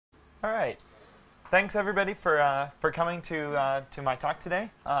All right. Thanks everybody for coming to my talk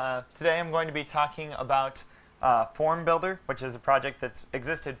today. Today I'm going to be talking about Form Builder, which is a project that's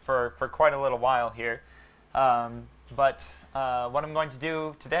existed for quite a little while here. But what I'm going to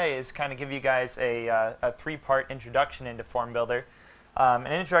do today is kind of give you guys a three-part introduction into Form Builder. An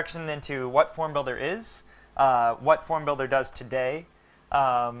introduction into what Form Builder is, what Form Builder does today,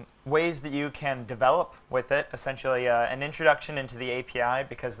 ways that you can develop with it, essentially an introduction into the API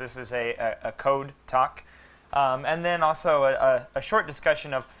because this is a code talk, and then also a short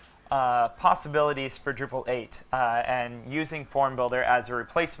discussion of possibilities for Drupal 8 and using Form Builder as a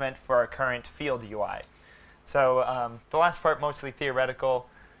replacement for our current field UI. So the last part mostly theoretical,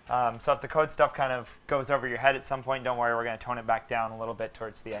 so if the code stuff kind of goes over your head at some point, don't worry, we're going to tone it back down a little bit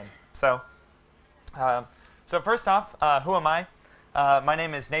towards the end. So first off, who am I? My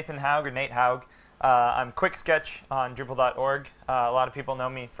name is Nathan Haug, or Nate Haug. I'm Quick Sketch on Drupal.org. A lot of people know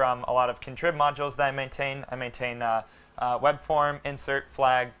me from a lot of contrib modules that I maintain. I maintain Webform, Insert,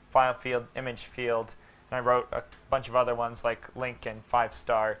 Flag, File Field, Image Field, and I wrote a bunch of other ones like Link and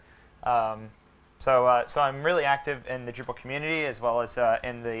 5-star. So I'm really active in the Drupal community as well as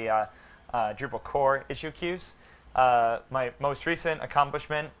in the Drupal core issue queues. My most recent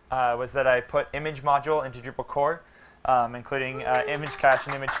accomplishment was that I put image module into Drupal core, including image cache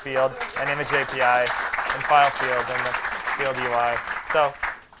and image field, and image API, and file field, and the field UI. So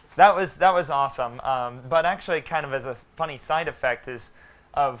that was awesome. But actually, kind of as a funny side effect is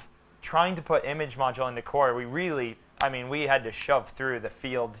of trying to put image module into core, we had to shove through the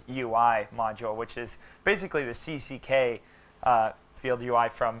field UI module, which is basically the CCK field UI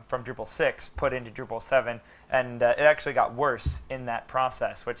from Drupal 6 put into Drupal 7, and it actually got worse in that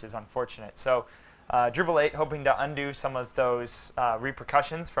process, which is unfortunate. So Drupal 8 hoping to undo some of those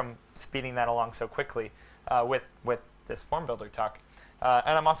repercussions from speeding that along so quickly with this Form Builder talk.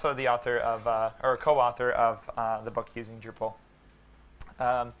 And I'm also the author of, or co-author of the book Using Drupal.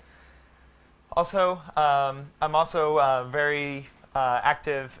 I'm also very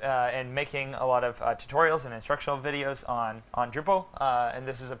active in making a lot of tutorials and instructional videos on Drupal. And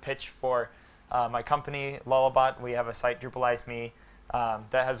this is a pitch for my company, Lullabot. We have a site, Drupalize Me,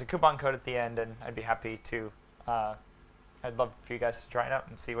 that has a coupon code at the end, and I'd be happy to, I'd love for you guys to try it out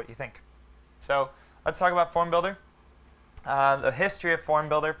and see what you think. So let's talk about Form Builder. The history of Form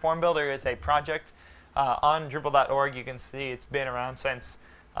Builder. Form Builder is a project on Drupal.org. You can see it's been around since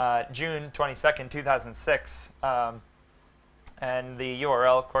June 22nd, 2006. And the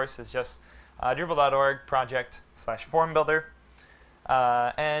URL, of course, is just Drupal.org project/Form Builder.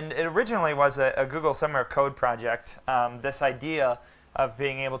 And it originally was a Google Summer of Code project. This idea of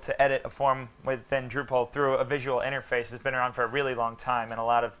being able to edit a form within Drupal through a visual interface has been around for a really long time, and a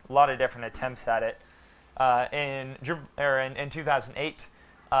lot of different attempts at it. In 2008,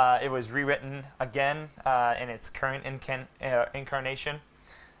 it was rewritten again in its current incarnation,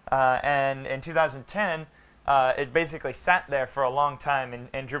 and in 2010, it basically sat there for a long time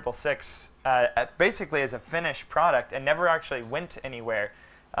in Drupal 6, basically as a finished product, and never actually went anywhere.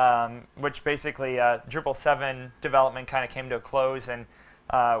 Which basically Drupal 7 development kind of came to a close, and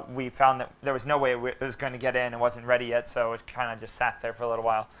we found that there was no way it was going to get in. It wasn't ready yet, so it kind of just sat there for a little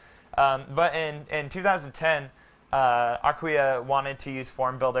while. But in 2010, Acquia wanted to use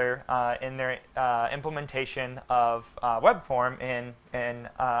Form Builder in their implementation of Webform in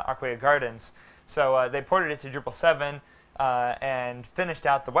Acquia Gardens. So they ported it to Drupal 7 and finished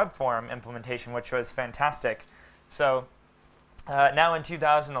out the Webform implementation, which was fantastic. So now in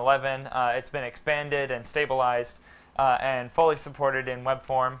 2011, it's been expanded and stabilized and fully supported in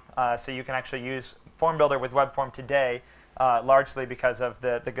Webform. So you can actually use Form Builder with Webform today, largely because of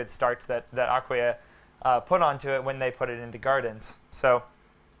the good start that Acquia put onto it when they put it into Gardens. So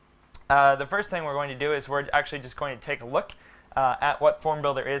the first thing we're going to do is we're actually just going to take a look at what Form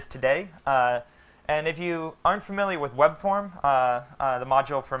Builder is today. And if you aren't familiar with Webform, the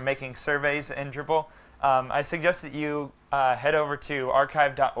module for making surveys in Drupal, I suggest that you head over to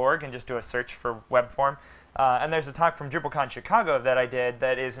archive.org and just do a search for Webform. And there's a talk from DrupalCon Chicago that I did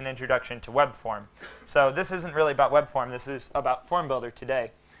that is an introduction to Webform. So this isn't really about Webform. This is about Form Builder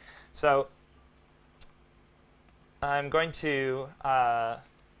today. So I'm going to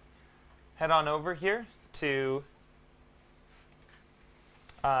head on over here to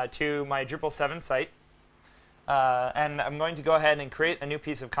my Drupal 7 site. And I'm going to go ahead and create a new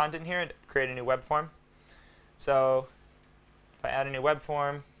piece of content here and create a new web form. So if I add a new web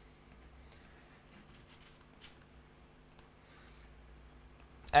form,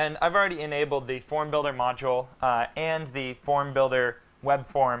 and I've already enabled the Form Builder module and the Form Builder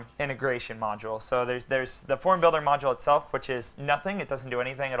Webform integration module. So there's the form builder module itself, which is nothing. It doesn't do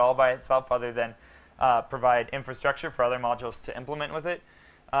anything at all by itself other than provide infrastructure for other modules to implement with it.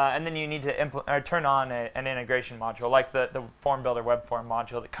 And then you need to turn on an integration module, like the form builder Webform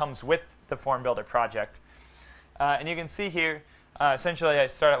module that comes with the form builder project. And you can see here, essentially I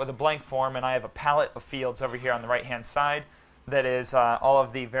start out with a blank form, and I have a palette of fields over here on the right-hand side that is all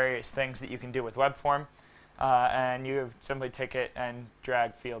of the various things that you can do with Webform. And you simply take it and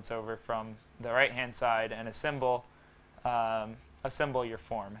drag fields over from the right-hand side and assemble your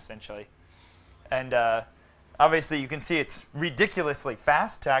form, essentially. And obviously, you can see it's ridiculously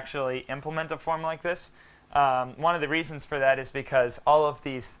fast to actually implement a form like this. One of the reasons for that is because all of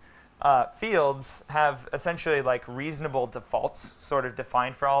these fields have essentially like reasonable defaults sort of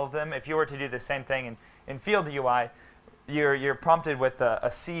defined for all of them. If you were to do the same thing in field UI, you're prompted with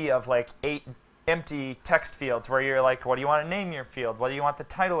a sea of like 8 empty text fields where you're like, what do you want to name your field? What do you want the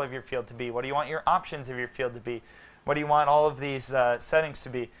title of your field to be? What do you want your options of your field to be? What do you want all of these settings to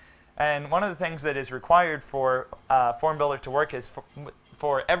be? And one of the things that is required for Form Builder to work is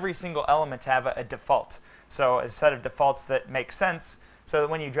for every single element to have a default. So a set of defaults that make sense, so that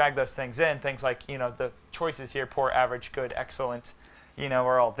when you drag those things in, things like the choices here, poor, average, good, excellent,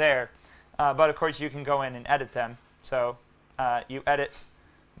 are all there. But of course, you can go in and edit them. So you edit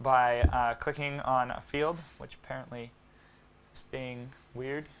by clicking on a field, which apparently is being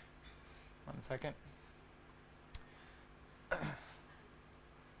weird. 1 second.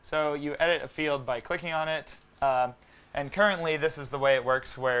 So you edit a field by clicking on it. And currently, this is the way it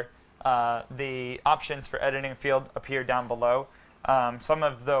works, where the options for editing a field appear down below. Some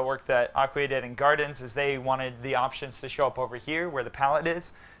of the work that Acquia did in Gardens is they wanted the options to show up over here where the palette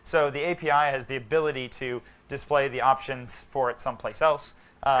is. So the API has the ability to display the options for it someplace else.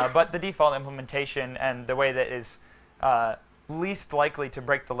 But the default implementation and the way that is least likely to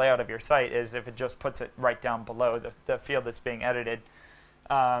break the layout of your site is if it just puts it right down below the field that's being edited.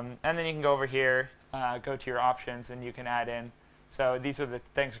 And then you can go over here, go to your options, and you can add in. So these are the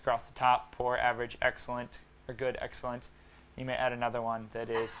things across the top: poor, average, excellent, or good, excellent. You may add another one that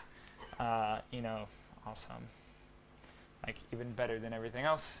is, awesome, like even better than everything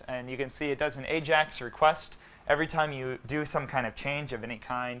else. And you can see it does an AJAX request every time you do some kind of change of any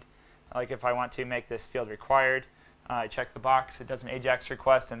kind. Like if I want to make this field required, I check the box, it does an AJAX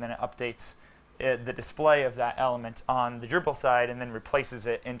request, and then it updates the display of that element on the Drupal side and then replaces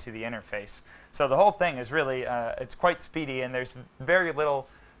it into the interface. So the whole thing is really, it's quite speedy, and there's very little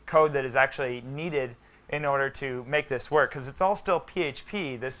code that is actually needed in order to make this work, because it's all still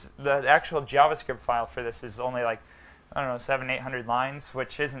PHP. The actual JavaScript file for this is only like, I don't know, 700-800 lines,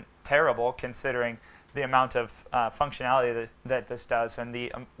 which isn't terrible considering the amount of functionality that this does and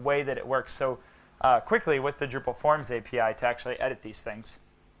the way that it works so quickly with the Drupal Forms API to actually edit these things.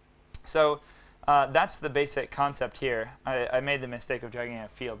 So that's the basic concept here. I made the mistake of dragging a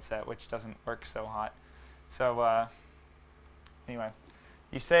field set, which doesn't work so hot. So anyway,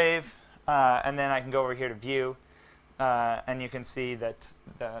 you save, and then I can go over here to View, and you can see that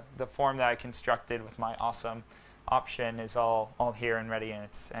the form that I constructed with my awesome option is all here and ready, and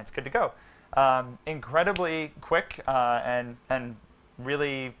it's good to go. Incredibly quick and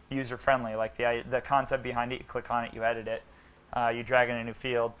really user-friendly. Like the concept behind it, you click on it, you edit it. You drag in a new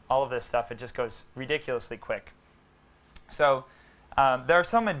field, all of this stuff, it just goes ridiculously quick. So there are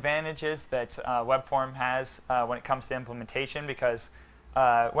some advantages that Webform has when it comes to implementation, because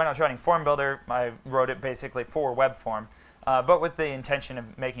when I was writing Form Builder, I wrote it basically for Webform, but with the intention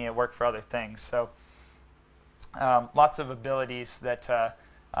of making it work for other things. So lots of abilities that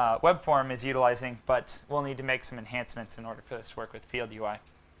Webform is utilizing, but we'll need to make some enhancements in order for this to work with Field UI.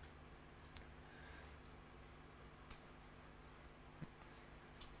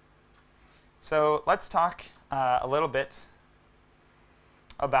 So let's talk a little bit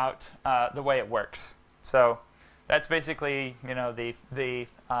about the way it works. So that's basically,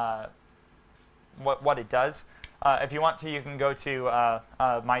 what it does. If you want to, you can go to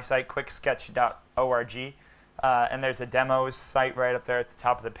my site, quicksketch.org, and there's a demos site right up there at the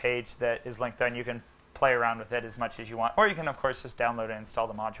top of the page that is linked there, and you can play around with it as much as you want, or you can, of course, just download and install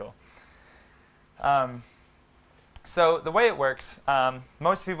the module. So the way it works,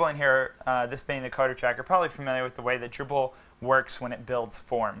 most people in here, this being the coder track, are probably familiar with the way that Drupal works when it builds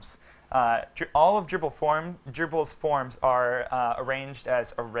forms. All of Drupal's forms are arranged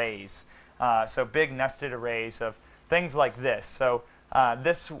as arrays, so big nested arrays of things like this. So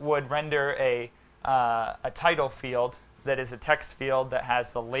this would render a title field that is a text field that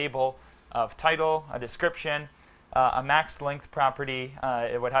has the label of title, a description, a max length property.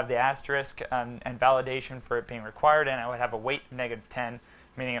 It would have the asterisk and validation for it being required, and it would have a weight of -10,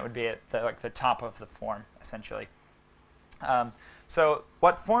 meaning it would be at the top of the form, essentially. So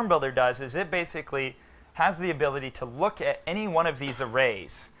what Form Builder does is it basically has the ability to look at any one of these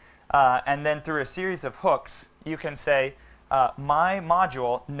arrays, and then through a series of hooks, you can say, my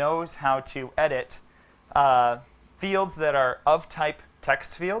module knows how to edit fields that are of type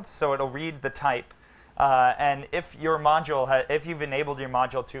text field, so it'll read the type. And if your module, if you've enabled your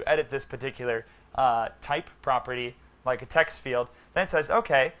module to edit this particular type property, like a text field, then it says,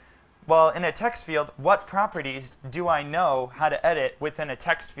 okay, well, in a text field, what properties do I know how to edit within a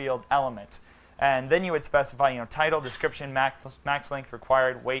text field element? And then you would specify, title, description, max length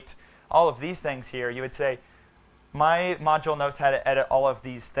required, weight, all of these things here. You would say, my module knows how to edit all of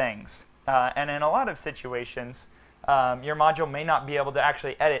these things. And in a lot of situations, your module may not be able to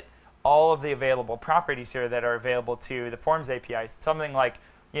actually edit all of the available properties here that are available to the Forms API. Something like,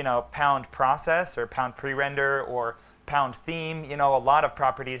 pound process or pound pre-render or pound theme, a lot of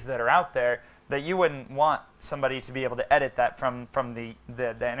properties that are out there that you wouldn't want somebody to be able to edit that from the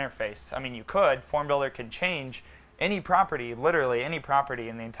interface. I mean, you could. Form Builder can change any property, literally any property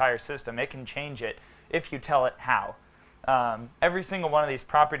in the entire system. It can change it if you tell it how. Every single one of these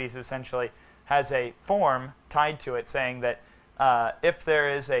properties essentially has a form tied to it saying that if there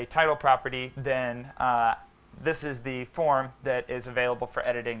is a title property, then this is the form that is available for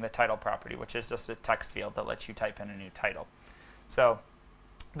editing the title property, which is just a text field that lets you type in a new title. So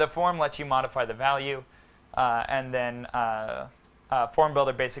the form lets you modify the value, and then Form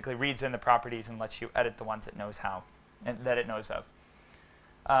Builder basically reads in the properties and lets you edit the ones it knows how, and that it knows of.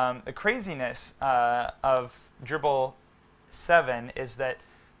 The craziness of Drupal 7 is that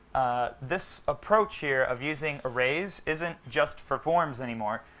this approach here of using arrays isn't just for forms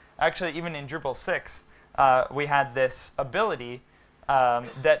anymore. Actually, even in Drupal 6, we had this ability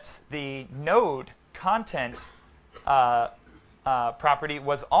that the node content property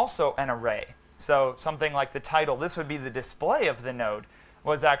was also an array. So something like the title, this would be the display of the node,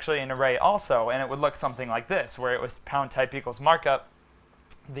 was actually an array also, and it would look something like this, where it was pound type equals markup.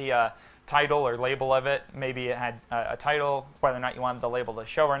 The title or label of it, maybe it had a title, whether or not you wanted the label to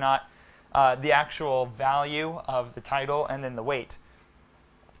show or not, the actual value of the title, and then the weight.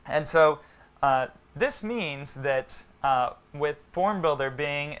 And so this means that with Form Builder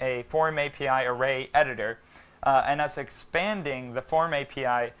being a Form API array editor, and us expanding the Form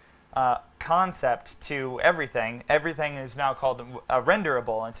API concept to everything is now called a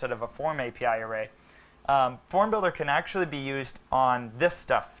renderable instead of a Form API array. Form Builder can actually be used on this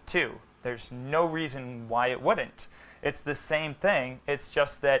stuff too. There's no reason why it wouldn't. It's the same thing, it's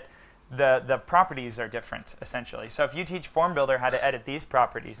just that the properties are different, essentially. So if you teach Form Builder how to edit these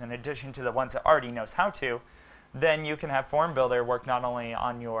properties in addition to the ones it already knows how to, then you can have Form Builder work not only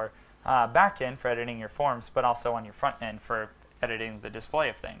on your back end for editing your forms, but also on your front end for editing the display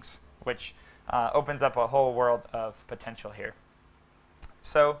of things, which opens up a whole world of potential here.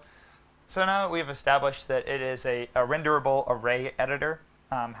 So now that we've established that it is a renderable array editor,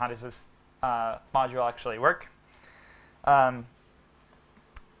 how does this module actually work?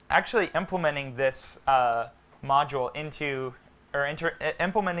 Actually implementing this module into, or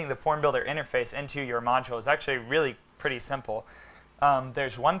implementing the Form Builder interface into your module is actually really pretty simple.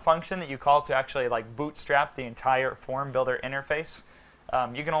 There's one function that you call to actually bootstrap the entire Form Builder interface.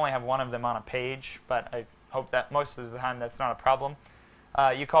 You can only have one of them on a page, but I hope that most of the time that's not a problem.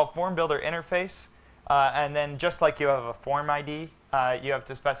 You call Form Builder interface, and then just like you have a form ID, you have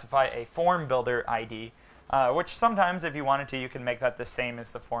to specify a Form Builder ID, which sometimes if you wanted to, you can make that the same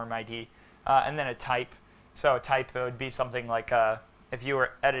as the form ID, and then a type. So a type would be something like if you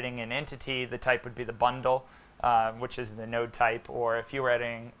were editing an entity, the type would be the bundle, which is the node type, or if you were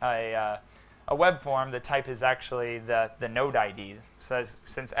editing a web form, the type is actually the node ID. So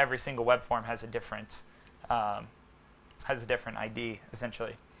since every single web form has a different ID,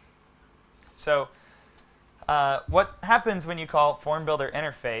 essentially. So what happens when you call Form Builder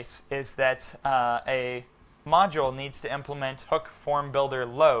interface is that a module needs to implement hook Form Builder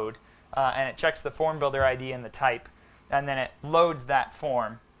load, and it checks the Form Builder ID and the type, and then it loads that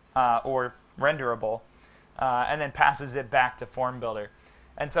form or renderable, and then passes it back to Form Builder.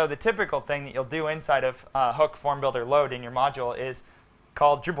 And so the typical thing that you'll do inside of hook Form Builder load in your module is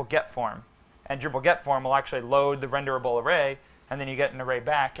called Drupal get form. And Drupal get form will actually load the renderable array, and then you get an array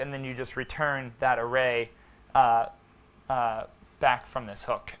back, and then you just return that array back from this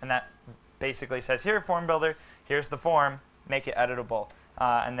hook. And that basically says, here, Form Builder, here's the form, make it editable.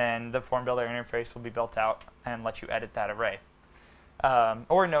 And then the Form Builder interface will be built out and let you edit that array.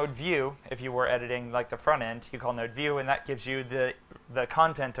 or node view. If you were editing like the front end, you call node view, and that gives you the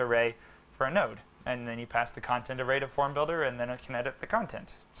content array for a node. And then you pass the content array to form builder, and then it can edit the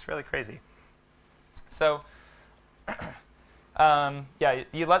content. It's really crazy. So yeah,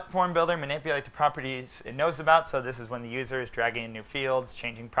 you let form builder manipulate the properties it knows about. So this is when the user is dragging in new fields,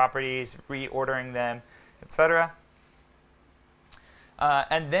 changing properties, reordering them, etc.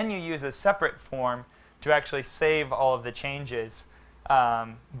 And then you use a separate form to actually save all of the changes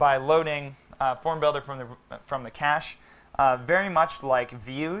by loading form builder from the cache. Very much like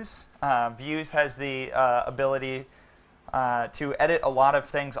views. Views has the ability to edit a lot of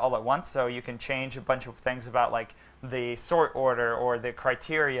things all at once. So you can change a bunch of things about like the sort order or the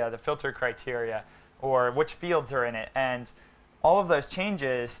criteria, the filter criteria, or which fields are in it. And all of those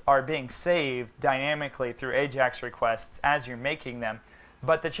changes are being saved dynamically through AJAX requests as you're making them.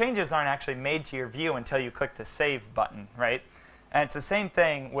 But the changes aren't actually made to your view until you click the Save button, right? And it's the same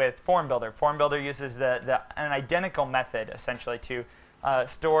thing with Form Builder. Form Builder uses an identical method, essentially, to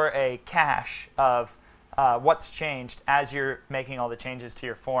store a cache of what's changed as you're making all the changes to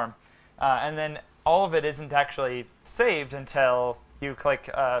your form. And then all of it isn't actually saved until you click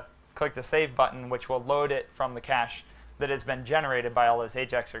the Save button, which will load it from the cache that has been generated by all those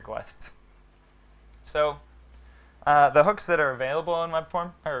AJAX requests. So the hooks that are available in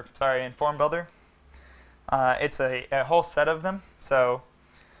in Form Builder, it's a whole set of them. So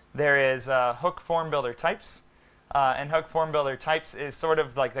there is hook form builder types, and hook form builder types is sort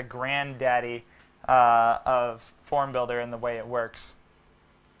of like the granddaddy of form builder in the way it works.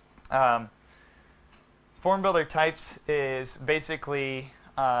 Form builder types is basically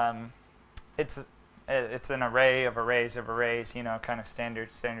it's an array of arrays of arrays, you know, kind of standard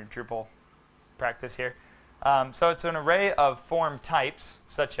Drupal practice here. So it's an array of form types,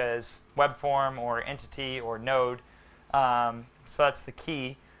 such as Webform or entity or node. So that's the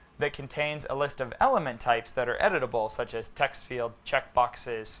key, that contains a list of element types that are editable, such as text field,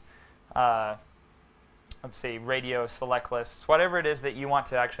 checkboxes, let's see, radio select lists, whatever it is that you want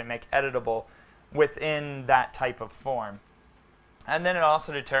to actually make editable within that type of form. And then it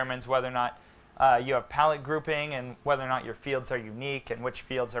also determines whether or not you have palette grouping and whether or not your fields are unique and which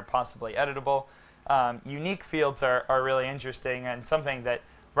fields are possibly editable. Unique fields are really interesting and something that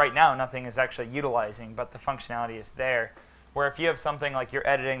right now nothing is actually utilizing, but the functionality is there. Where if you have something like you're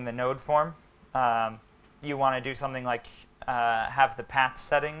editing the node form, you want to do something like have the path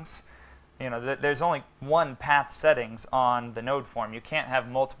settings. You know, there's only one path settings on the node form. You can't have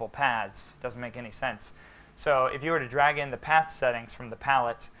multiple paths. It doesn't make any sense. So if you were to drag in the path settings from the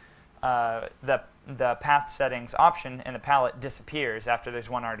palette, the path settings option in the palette disappears after there's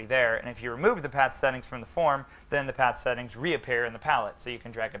one already there. And if you remove the path settings from the form, then the path settings reappear in the palette, so you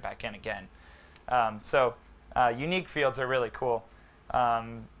can drag it back in again. Unique fields are really cool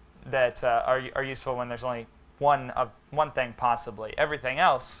that are useful when there's only one thing possibly. Everything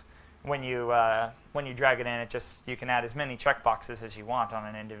else, when you drag it in, you can add as many checkboxes as you want on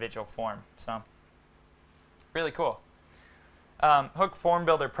an individual form. So really cool. Hook form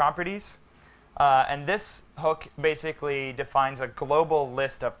builder properties. And this hook basically defines a global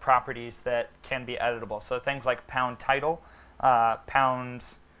list of properties that can be editable. So things like pound title, pound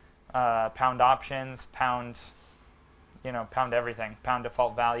options, pound everything, pound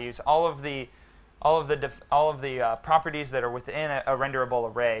default values, all of the properties that are within a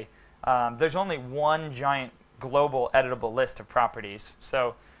renderable array. There's only one giant global editable list of properties.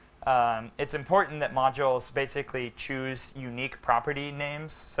 So it's important that modules basically choose unique property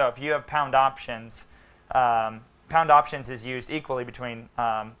names. So if you have pound options is used equally between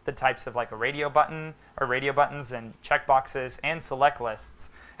the types of like a radio button or radio buttons and checkboxes and select lists.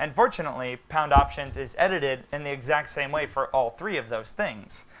 And fortunately, pound options is edited in the exact same way for all three of those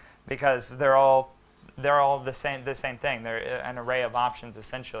things, because they're all the same thing. They're an array of options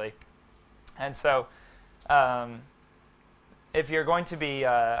essentially. And so if you're going to be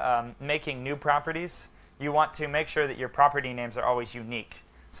making new properties, you want to make sure that your property names are always unique.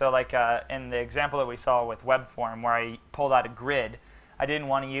 So like in the example that we saw with Webform, where I pulled out a grid, I didn't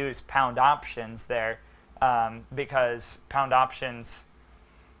want to use pound options there because pound options,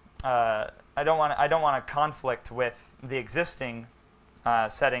 I don't want to conflict with the existing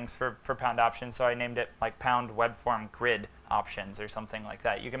settings for pound options, so I named it like pound Webform grid options or something like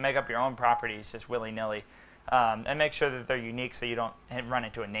that. You can make up your own properties just willy-nilly. And make sure that they're unique so you don't run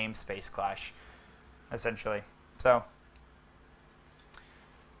into a namespace clash, essentially. So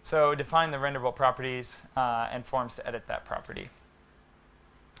define the renderable properties and forms to edit that property.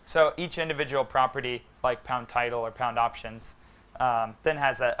 So each individual property, like pound title or pound options, then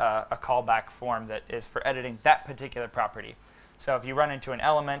has a callback form that is for editing that particular property. So if you run into an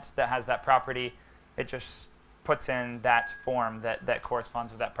element that has that property, it just puts in that form that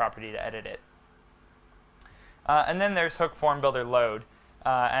corresponds with that property to edit it. And then there's hook form builder load.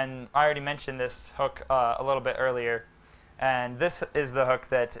 And I already mentioned this hook a little bit earlier. And this is the hook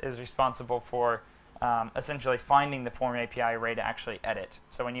that is responsible for essentially finding the form API array to actually edit.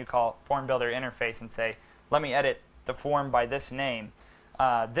 So when you call form builder interface and say, let me edit the form by this name,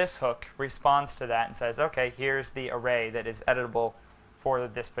 this hook responds to that and says, OK, here's the array that is editable for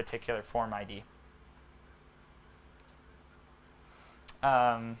this particular form ID.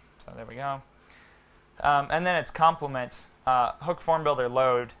 So there we go. And then its complement, hook form builder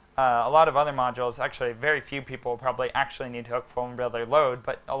load. A lot of other modules, actually very few people probably actually need hook form builder load,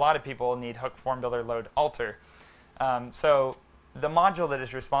 but a lot of people need hook form builder load alter. So the module that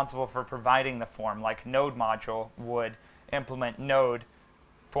is responsible for providing the form, like node module, would implement node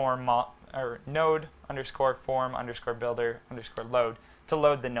form or node underscore form underscore builder underscore load to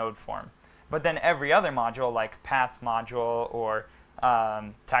load the node form. But then every other module, like path module or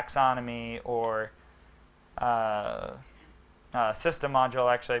taxonomy or system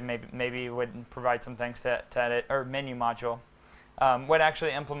module, actually maybe would provide some things to edit, or menu module, would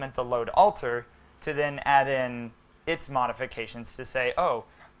actually implement the load alter to then add in its modifications to say, oh,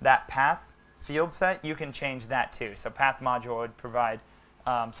 that path field set, you can change that too. So path module would provide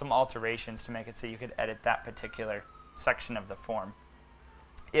some alterations to make it so you could edit that particular section of the form.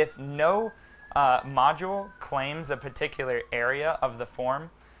 If no module claims a particular area of the form,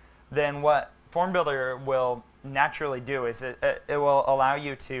 then what Form Builder will naturally do is it will allow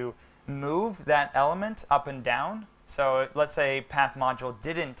you to move that element up and down. So let's say path module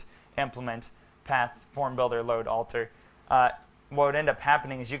didn't implement path form builder load alter. What would end up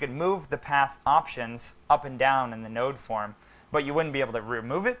happening is you could move the path options up and down in the node form, but you wouldn't be able to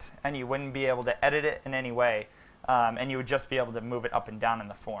remove it, and you wouldn't be able to edit it in any way, and you would just be able to move it up and down in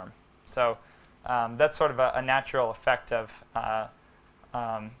the form. So that's sort of a natural effect of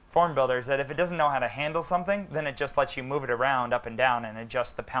form builders, that if it doesn't know how to handle something, then it just lets you move it around up and down and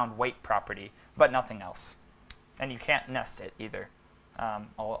adjust the pound weight property, but nothing else. And you can't nest it either.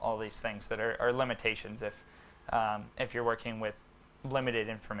 All these things that are limitations if you're working with limited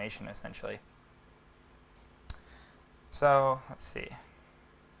information, essentially. So let's see.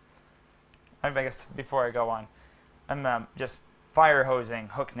 I guess before I go on, I'm just fire hosing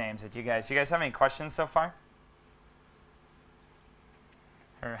hook names at you guys. Do you guys have any questions so far?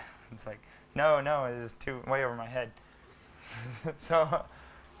 Or it's like, no, this is way over my head. So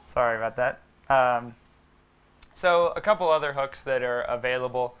sorry about that. So a couple other hooks that are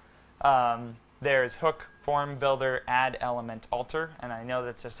available. There's hook form builder add element alter, and I know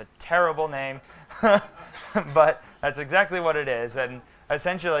that's just a terrible name, but that's exactly what it is. And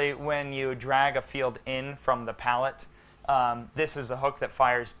essentially, when you drag a field in from the palette, this is a hook that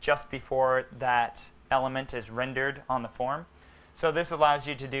fires just before that element is rendered on the form. So this allows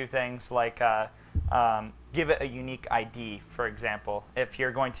you to do things like give it a unique ID, for example. If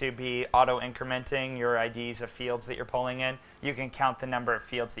you're going to be auto-incrementing your IDs of fields that you're pulling in, you can count the number of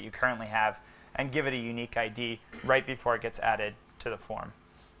fields that you currently have and give it a unique ID right before it gets added to the form.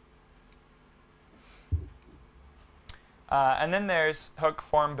 And then there's hook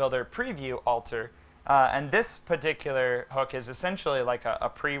form builder preview alter. And this particular hook is essentially like a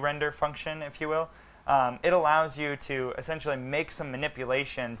pre-render function, if you will. It allows you to essentially make some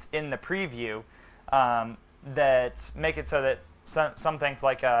manipulations in the preview that make it so that some things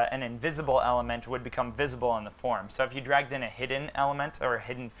like an invisible element would become visible in the form. So if you dragged in a hidden element or a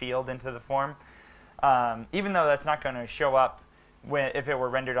hidden field into the form, even though that's not going to show up if it were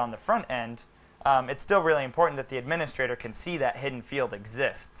rendered on the front end, it's still really important that the administrator can see that hidden field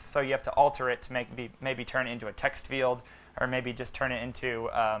exists. So you have to alter it to maybe turn it into a text field, or maybe just turn it into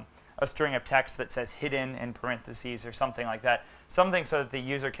a string of text that says hidden in parentheses or something like that. Something so that the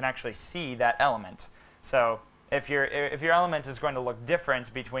user can actually see that element. So if your element is going to look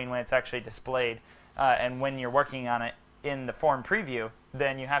different between when it's actually displayed and when you're working on it in the form preview,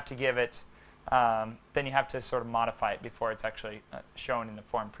 then you have to give it, then you have to sort of modify it before it's actually shown in the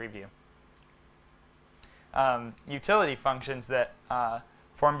form preview. Utility functions that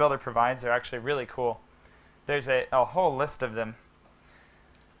Form Builder provides are actually really cool. There's a whole list of them.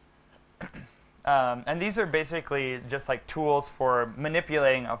 And these are basically just like tools for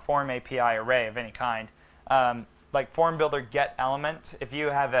manipulating a form API array of any kind. Like Form Builder get element, if you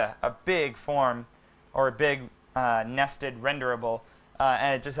have a big form or a big nested renderable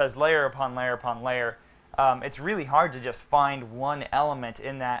and it just has layer upon layer upon layer, it's really hard to just find one element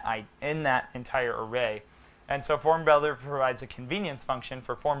in that entire array. And so Form Builder provides a convenience function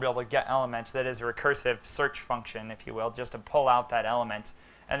for Form Builder get element that is a recursive search function, if you will, just to pull out that element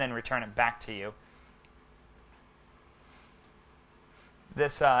and then return it back to you.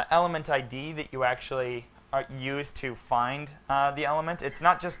 This element ID that you actually use to find the element, it's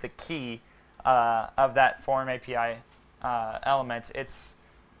not just the key of that Form API element, it's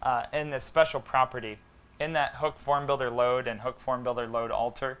in this special property. In that hook Form Builder load and hook Form Builder load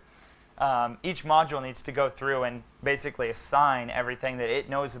alter, each module needs to go through and basically assign everything that it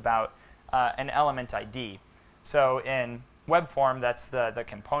knows about an element ID. So in Webform, that's the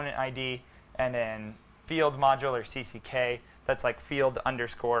component ID, and in field module or CCK, that's like field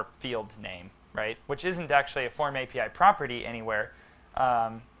underscore field name, right? Which isn't actually a Form API property anywhere.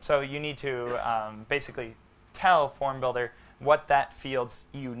 So you need to basically tell Form Builder what that field's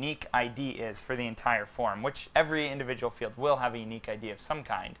unique ID is for the entire form, which every individual field will have a unique ID of some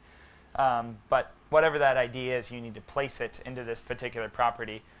kind. But whatever that ID is, you need to place it into this particular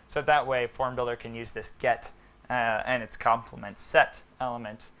property. So that way, Form Builder can use this get and its complement set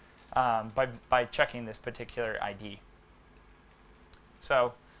element by checking this particular ID.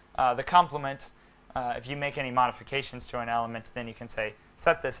 So the complement, if you make any modifications to an element, then you can say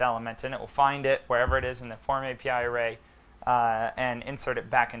set this element, and it will find it wherever it is in the Form API array and insert it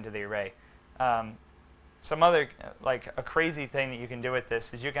back into the array. Some other, like a crazy thing that you can do with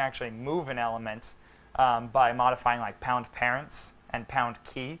this is you can actually move an element by modifying like pound parents and pound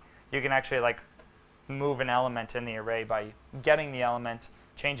key. You can actually like move an element in the array by getting the element,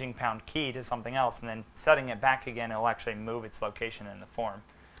 changing pound key to something else, and then setting it back again. It will actually move its location in the form.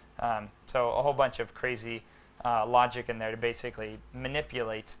 So a whole bunch of crazy logic in there to basically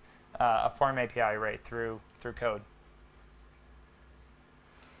manipulate a Form API array through code.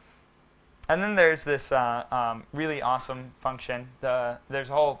 And then there's this really awesome function. There's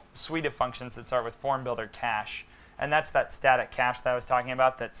a whole suite of functions that start with Form Builder cache. And that's that static cache that I was talking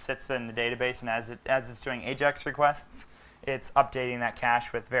about that sits in the database, and as it's doing AJAX requests, it's updating that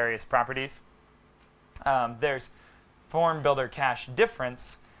cache with various properties. There's Form Builder cache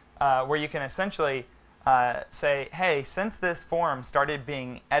difference, where you can essentially say, hey, since this form started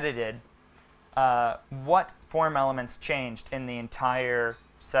being edited, what form elements changed in the entire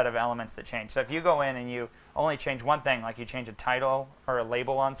set of elements that changed. So if you go in and you only change one thing, like you change a title or a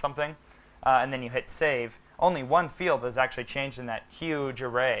label on something, and then you hit save, only one field was actually changed in that huge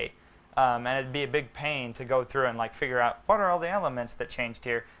array. And it'd be a big pain to go through and like figure out what are all the elements that changed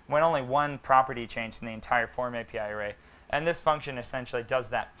here when only one property changed in the entire Form API array. And this function essentially does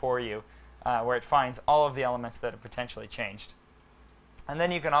that for you, where it finds all of the elements that have potentially changed. And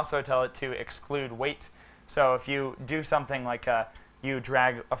then you can also tell it to exclude weight. So if you do something like you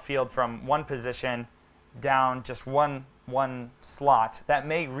drag a field from one position down just one slot, that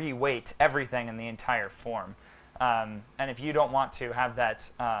may re-weight everything in the entire form. And if you don't want to have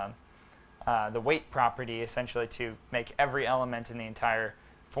that the weight property essentially to make every element in the entire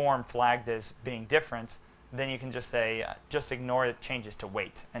form flagged as being different, then you can just say, just ignore the changes to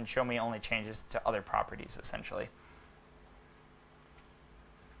weight and show me only changes to other properties, essentially.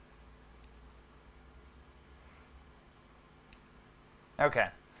 Okay,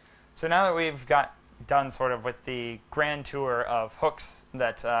 so now that we've got done sort of with the grand tour of hooks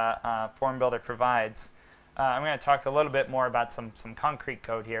that Form Builder provides, I'm going to talk a little bit more about some concrete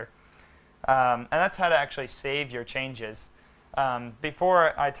code here. And that's how to actually save your changes.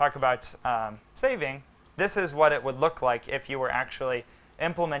 Before I talk about saving, this is what it would look like if you were actually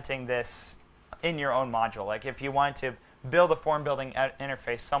implementing this in your own module. Like if you wanted to build a form building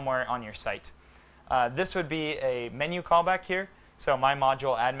interface somewhere on your site. This would be a menu callback here. So my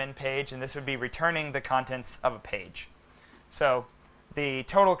module admin page, and this would be returning the contents of a page. So the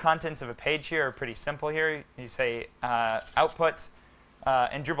total contents of a page here are pretty simple here. You say output.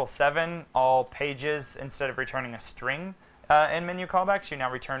 In Drupal 7, all pages, instead of returning a string in menu callbacks, you now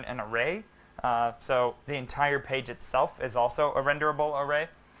return an array. So the entire page itself is also a renderable array.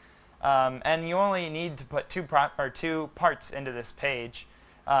 And you only need to put two parts into this page.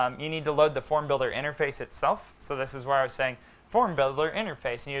 You need to load the Form Builder interface itself. So this is where I was saying Form Builder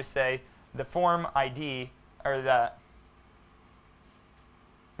interface, and you say the form ID, or the,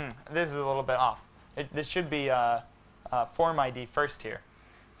 this is a little bit off. This should be form ID first here.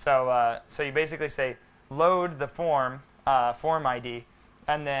 So so you basically say load the form ID,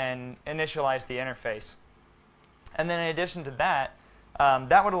 and then initialize the interface. And then in addition to that,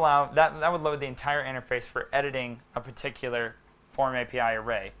 that would load the entire interface for editing a particular Form API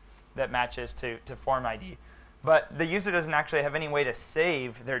array that matches to form ID. But the user doesn't actually have any way to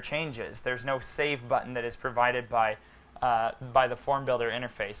save their changes. There's no save button that is provided by the Form Builder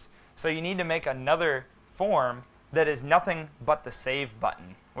interface. So you need to make another form that is nothing but the save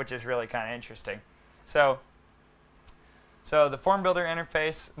button, which is really kind of interesting. So the form builder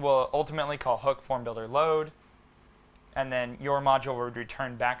interface will ultimately call hook form builder load, and then your module would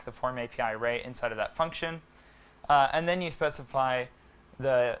return back the form API array inside of that function. And then you specify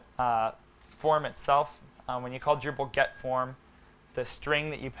the form itself. When you call Drupal get form, the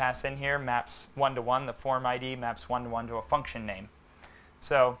string that you pass in here maps one-to-one. The form ID maps one-to-one to a function name.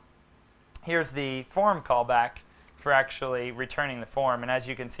 So here's the form callback for actually returning the form. And as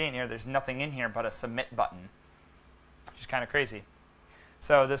you can see in here, there's nothing in here but a submit button, which is kind of crazy.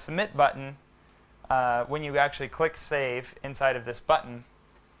 So the submit button, when you actually click save inside of this button,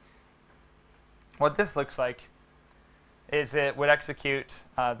 what this looks like is it would execute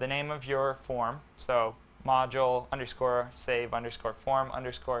the name of your form. So module underscore save underscore form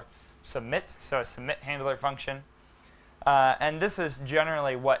underscore submit. So a submit handler function. And this is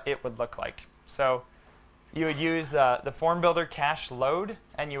generally what it would look like. So you would use the form builder cache load,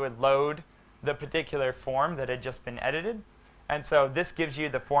 and you would load the particular form that had just been edited. And so this gives you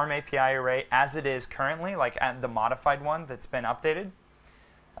the form API array as it is currently, like the modified one that's been updated.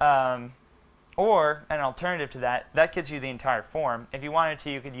 Or an alternative to that, that gives you the entire form. If you wanted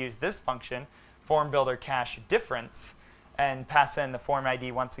to, you could use this function, form builder cache difference, and pass in the form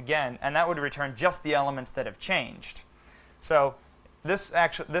ID once again, and that would return just the elements that have changed. So this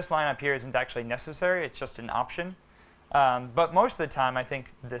line up here isn't actually necessary, it's just an option. But most of the time, I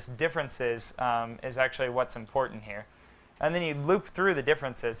think this differences is actually what's important here. And then you'd loop through the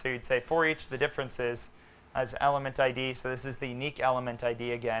differences. So you'd say for each of the differences as element ID, so this is the unique element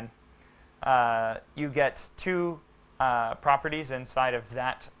ID again, you get two properties inside of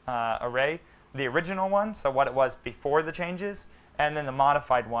that array. The original one, so what it was before the changes, and then the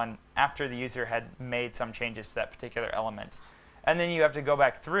modified one after the user had made some changes to that particular element. And then you have to go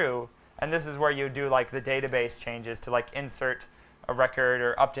back through, and this is where you do like the database changes to like insert a record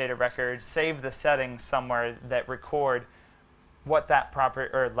or update a record, save the settings somewhere that record what that property,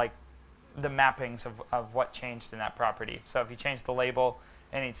 or like the mappings of what changed in that property. So if you change the label,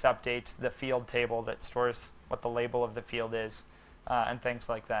 it needs to update the field table that stores what the label of the field is, and things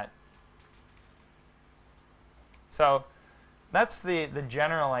like that. So that's the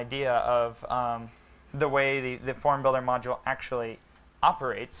general idea of the way the form builder module actually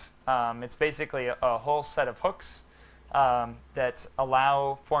operates. It's basically a whole set of hooks that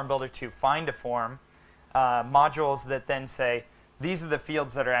allow form builder to find a form, modules that then say, these are the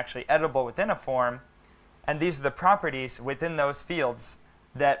fields that are actually editable within a form, and these are the properties within those fields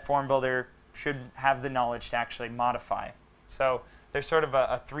that form builder should have the knowledge to actually modify. So there's sort of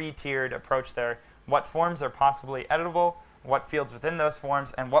a three-tiered approach there. What forms are possibly editable, what fields within those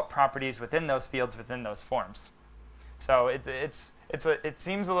forms, and what properties within those fields within those forms. So it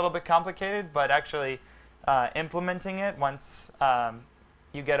seems a little bit complicated, but actually implementing it once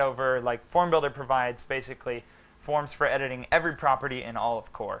you get over, like form builder provides basically forms for editing every property in all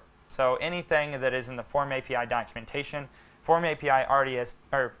of core. So anything that is in the form API documentation, form API already has,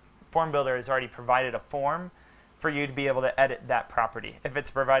 or form builder has already provided a form for you to be able to edit that property. If it's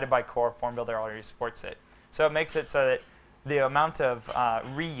provided by core, form builder already supports it. So it makes it so that the amount of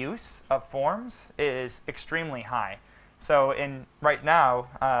reuse of forms is extremely high. So right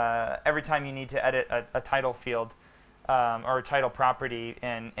now, every time you need to edit a title field or a title property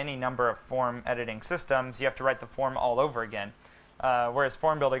in any number of form editing systems, you have to write the form all over again. Whereas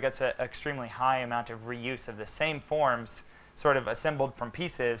form builder gets an extremely high amount of reuse of the same forms, sort of assembled from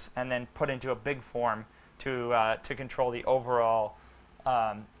pieces and then put into a big form to control the overall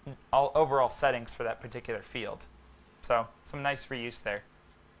settings for that particular field. So some nice reuse there.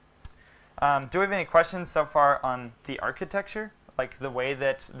 Do we have any questions so far on the architecture, like the way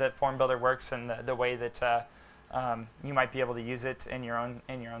that form builder works and the way that you might be able to use it in your own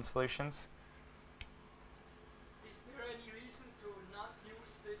solutions? Is there any reason to not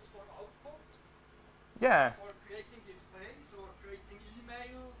use this for output? Yeah. For creating displays or creating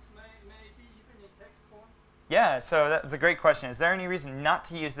emails, maybe even in text form? Yeah, so that's a great question. Is there any reason not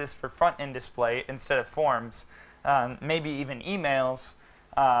to use this for front-end display instead of forms? Maybe even emails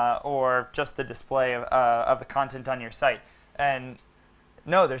or just the display of the content on your site? And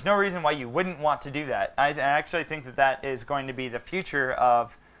no, there's no reason why you wouldn't want to do that. I actually think that that is going to be the future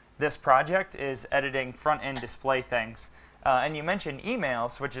of this project, is editing front-end display things. And you mentioned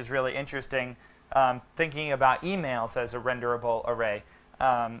emails, which is really interesting, thinking about emails as a renderable array.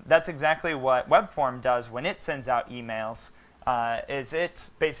 That's exactly what Webform does when it sends out emails, is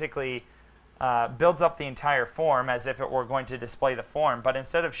it basically builds up the entire form as if it were going to display the form. But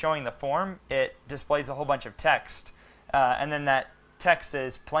instead of showing the form, it displays a whole bunch of text. And then that text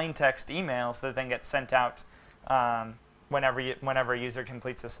is plain text emails that then get sent out whenever a user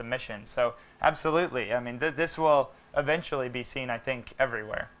completes a submission. So absolutely, I mean, this will eventually be seen, I think,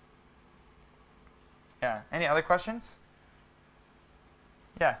 everywhere. Yeah. Any other questions?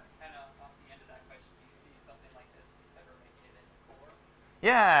 Yeah. Kind of off the end of that question, do you see something like this ever making it into core?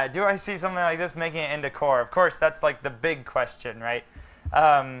 Yeah. Do I see something like this making it into core? Of course, that's like the big question, right?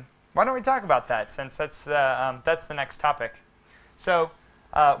 Why don't we talk about that, since that's the next topic. So,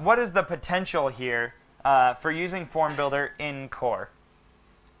 what is the potential here for using Form Builder in core?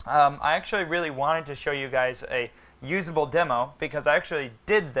 I actually really wanted to show you guys a usable demo because I actually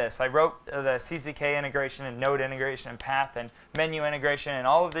did this. I wrote the CCK integration and node integration and path and menu integration and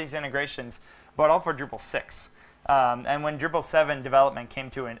all of these integrations, but all for Drupal 6. And when Drupal 7 development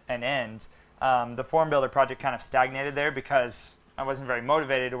came to an end, the Form Builder project kind of stagnated there because I wasn't very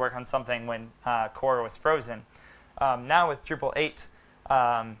motivated to work on something when core was frozen. Now with Drupal 8,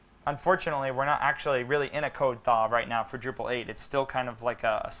 unfortunately, we're not actually really in a code thaw right now for Drupal 8. It's still kind of like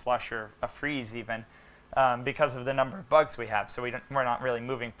a slush or a freeze even because of the number of bugs we have. So we're not really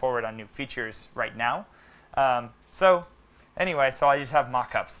moving forward on new features right now. So anyway, so I just have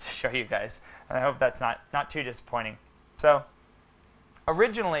mock-ups to show you guys. And I hope that's not too disappointing. So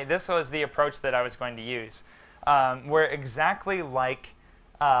originally, this was the approach that I was going to use. Where exactly like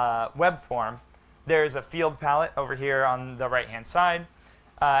Webform, there's a field palette over here on the right-hand side.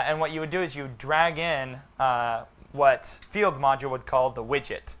 And what you would do is you would drag in what field module would call the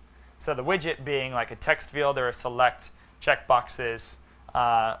widget. So the widget being like a text field or a select checkboxes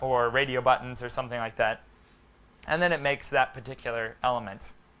or radio buttons or something like that. And then it makes that particular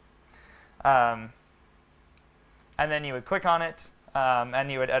element. And then you would click on it,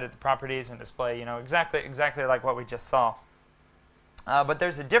 and you would edit the properties and display, exactly like what we just saw. But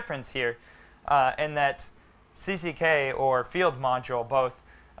there's a difference here in that CCK or field module both,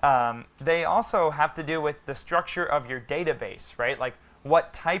 they also have to do with the structure of your database, right? Like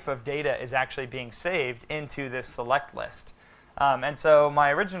what type of data is actually being saved into this select list. And so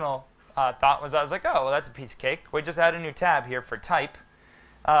my original thought was, I was like, oh, well, that's a piece of cake. We just add a new tab here for type.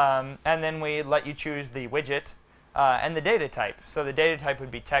 And then we let you choose the widget and the data type. So the data type would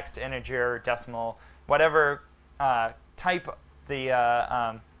be text, integer, decimal, whatever type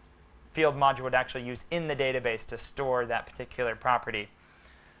the field module would actually use in the database to store that particular property.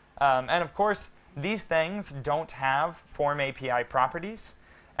 And of course, these things don't have Form API properties.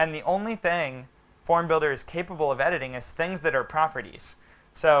 And the only thing Form Builder is capable of editing is things that are properties.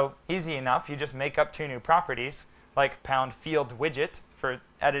 So easy enough, you just make up two new properties, like #field widget for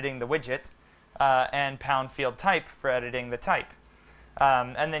editing the widget, and #field type for editing the type.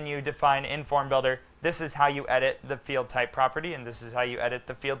 And then you define in Form Builder, this is how you edit the field type property, and this is how you edit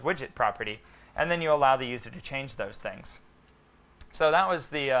the field widget property. And then you allow the user to change those things. So that was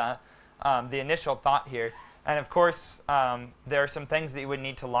the initial thought here. And of course, there are some things that you would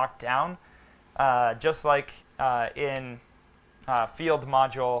need to lock down, just like in field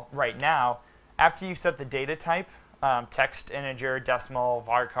module right now. After you set the data type, text, integer, decimal,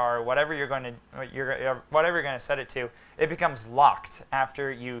 varchar, whatever you're going to set it to, it becomes locked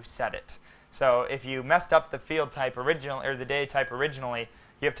after you set it. So if you messed up the field type originally or the data type originally,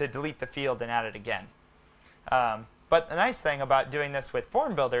 you have to delete the field and add it again. But the nice thing about doing this with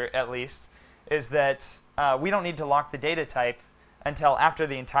Form Builder, at least, is that we don't need to lock the data type until after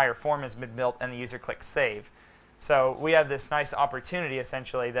the entire form has been built and the user clicks Save. So we have this nice opportunity,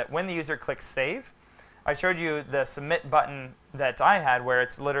 essentially, that when the user clicks Save, I showed you the submit button that I had, where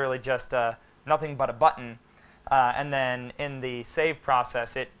it's literally just nothing but a button. And then in the save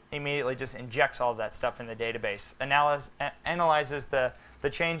process, it immediately just injects all of that stuff in the database, analyzes the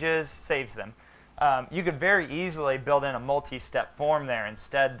changes, saves them. You could very easily build in a multi-step form there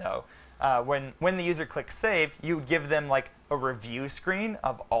instead, though. When the user clicks Save, you would give them like a review screen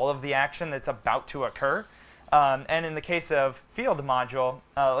of all of the action that's about to occur. And in the case of field module,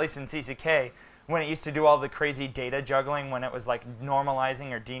 at least in CCK, when it used to do all the crazy data juggling, when it was like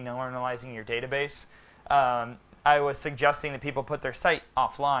normalizing or denormalizing your database, I was suggesting that people put their site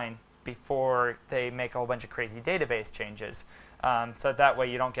offline before they make a whole bunch of crazy database changes. So that way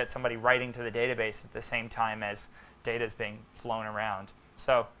you don't get somebody writing to the database at the same time as data is being flown around.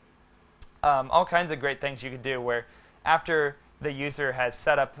 So all kinds of great things you could do where after the user has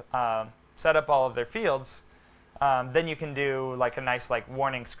set up all of their fields, then you can do like a nice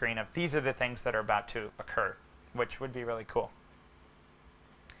warning screen of these are the things that are about to occur, which would be really cool.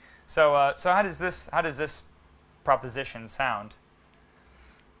 So so how does this proposition sound?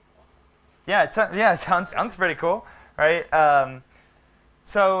 Yeah, it sounds pretty cool, right?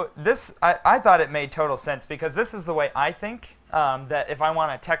 So this I thought it made total sense because this is the way I think that if I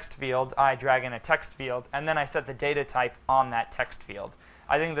want a text field, I drag in a text field, and then I set the data type on that text field.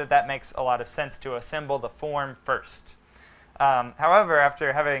 I think that that makes a lot of sense to assemble the form first. However,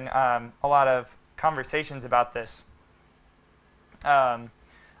 after having a lot of conversations about this, there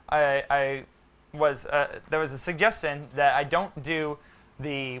was a suggestion that I don't do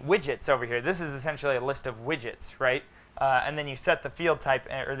the widgets over here. This is essentially a list of widgets, right? And then you set the field type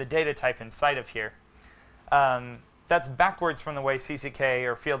or the data type inside of here. That's backwards from the way CCK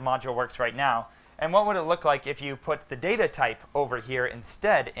or field module works right now. And what would it look like if you put the data type over here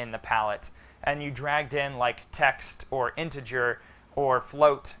instead in the palette, and you dragged in like text or integer or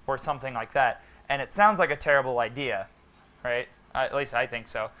float or something like that? And it sounds like a terrible idea, right? At least I think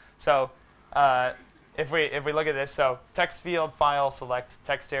so. So if we look at this, so text field, file, select,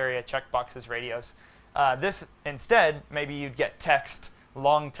 text area, checkboxes, radios. This instead, maybe you'd get text,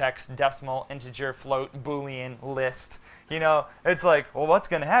 long text, decimal, integer, float, boolean, list. You know, it's like, well, what's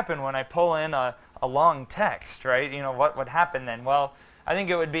going to happen when I pull in a long text, right? You know, what would happen then? Well, I think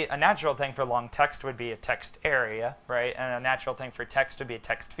it would be a natural thing for long text would be a text area, right? And a natural thing for text would be a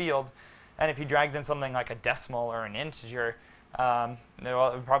text field. And if you dragged in something like a decimal or an integer, well, it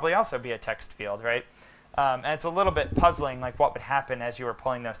would probably also be a text field, right? And it's a little bit puzzling, like what would happen as you were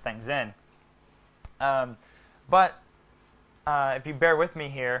pulling those things in. But if you bear with me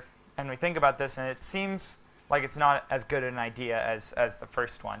here and we think about this, and it seems like it's not as good an idea as the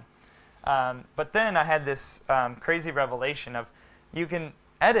first one. But then I had this crazy revelation of you can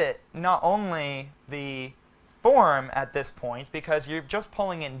edit not only the form at this point because you're just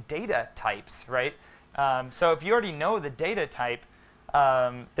pulling in data types, right? So if you already know the data type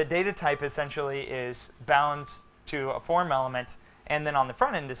essentially is bound to a form element, and then on the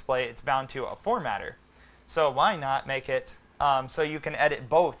front end display it's bound to a formatter. So why not make it so you can edit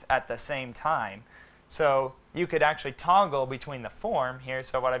both at the same time? So you could actually toggle between the form here.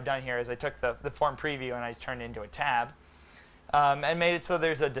 So what I've done here is I took the form preview and I turned it into a tab and made it so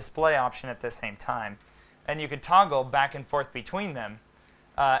there's a display option at the same time. And you could toggle back and forth between them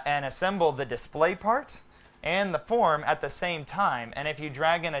and assemble the display part and the form at the same time. And if you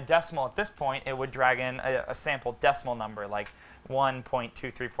drag in a decimal at this point, it would drag in a sample decimal number like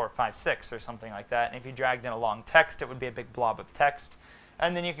 1.23456 or something like that. And if you dragged in a long text, it would be a big blob of text.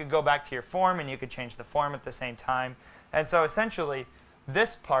 And then you could go back to your form and you could change the form at the same time. And so essentially,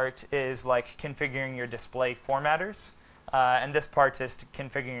 this part is like configuring your display formatters. And this part is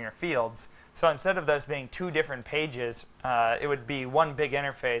configuring your fields. So instead of those being two different pages, it would be one big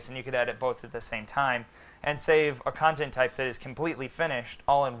interface, and you could edit both at the same time and save a content type that is completely finished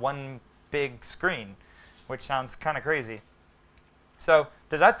all in one big screen, which sounds kind of crazy. So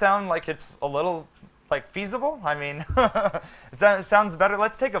does that sound like it's a little like feasible? I mean, it sounds better.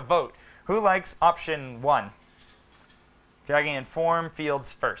 Let's take a vote. Who likes option 1? Dragging in form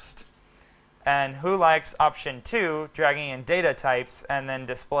fields first. And who likes option 2, dragging in data types and then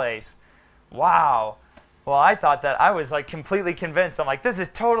displays? Wow. Well, I thought that I was like completely convinced. I'm like, this is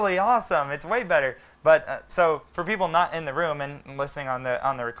totally awesome. It's way better. But so for people not in the room and listening on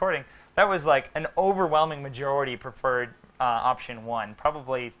the recording, that was like an overwhelming majority preferred option 1,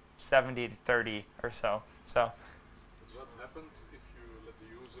 probably 70 to 30 or so. So. But what happens if you let the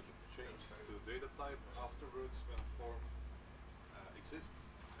user change the data type afterwards when form exists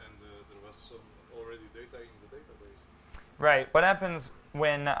and there was some already data in the database? Right. What happens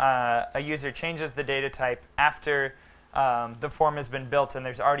when a user changes the data type after the form has been built and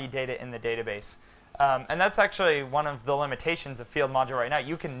there's already data in the database? And that's actually one of the limitations of field module right now.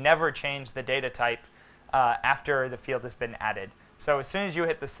 You can never change the data type after the field has been added. So as soon as you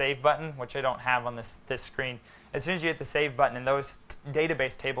hit the save button, which I don't have on this screen, as soon as you hit the save button and those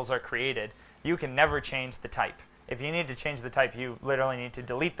database tables are created, you can never change the type. If you need to change the type, you literally need to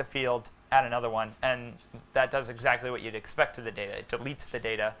delete the field, add another one, and that does exactly what you'd expect of the data. It deletes the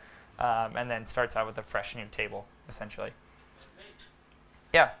data and then starts out with a fresh new table, essentially.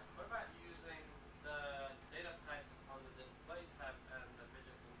 Yeah? What about using the data types on the display tab and the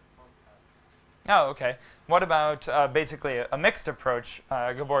widget in the form tab? Oh, okay. What about basically a mixed approach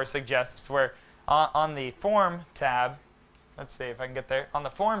Gabor suggests where on the form tab, let's see if I can get there, on the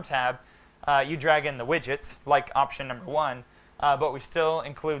form tab, you drag in the widgets, like option number 1, but we still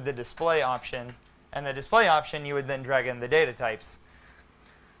include the display option. And the display option, you would then drag in the data types.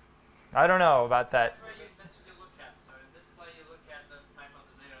 I don't know about that. That's what you look at. So in display, you look at the type of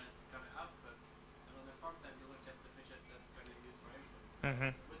the data it's going to output. And on the form tab, you look at the widget that's going to use for input. So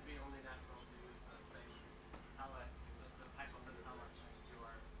it would be only natural to use the same palette, so the type of the palette you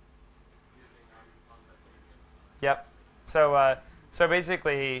are using on the widget. Yep. So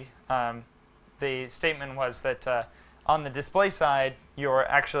basically, the statement was that On the display side, you're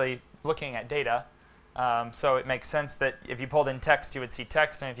actually looking at data. So it makes sense that if you pulled in text, you would see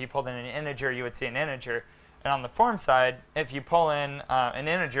text, and if you pulled in an integer, you would see an integer. And on the form side, if you pull in an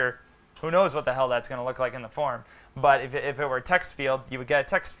integer, who knows what the hell that's going to look like in the form. But if it were a text field, you would get a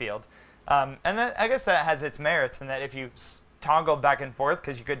text field. And that, I guess that has its merits in that if you toggle back and forth,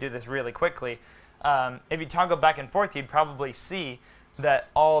 because you could do this really quickly, if you toggle back and forth, you'd probably see that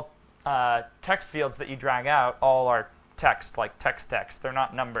all text fields that you drag out all are text, like text. They're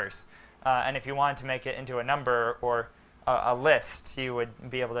not numbers. And if you wanted to make it into a number or a list, you would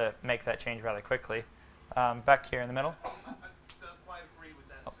be able to make that change rather quickly. Back here in the middle. I don't quite agree with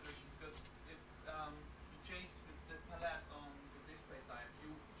that solution, because if you change the palette on the display type, you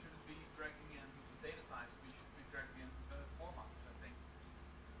shouldn't be dragging in data types, we should be dragging in formats, I think.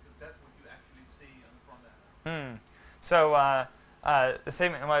 Because that's what you actually see on the front end. So the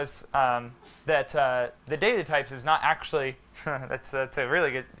statement was that the data types is not actually, that's a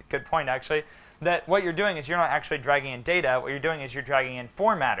really good point actually, that what you're doing is you're not actually dragging in data, what you're doing is you're dragging in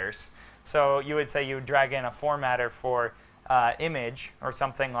formatters. So you would say you would drag in a formatter for image or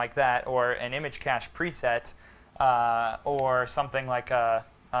something like that, or an image cache preset, or something like a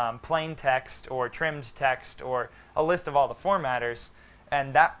plain text or trimmed text, or a list of all the formatters.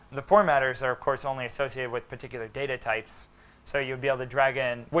 And the formatters are, of course, only associated with particular data types. So you'd be able to drag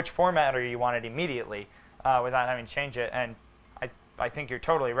in which formatter you wanted immediately without having to change it. And I think you're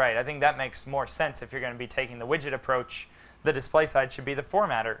totally right. I think that makes more sense if you're going to be taking the widget approach. The display side should be the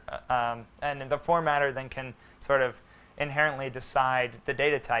formatter. And the formatter then can sort of inherently decide the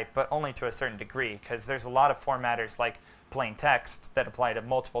data type, but only to a certain degree, because there's a lot of formatters like plain text that apply to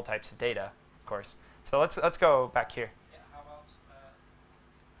multiple types of data, of course. So let's go back here. Yeah, how about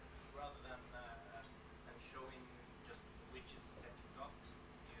rather than showing just widgets that you got,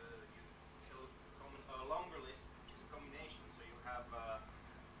 you show a longer list, which is a combination. So you have an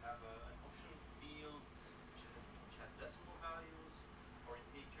option field which has decimal values or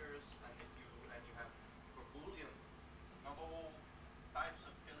integers, and you have for Boolean, not all types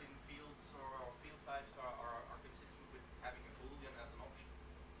of filling fields or field types are consistent with having a Boolean as an option.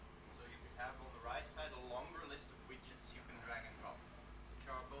 So you can have on the right side a longer list of widgets you can drag and drop,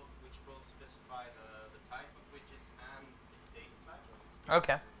 which both specify the type of widget and its data type.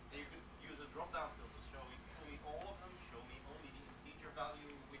 Okay. And you can use a drop-down filter, show me all of them, show me only the integer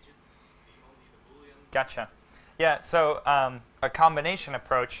value widgets, only the Boolean. Gotcha. Yeah, so a combination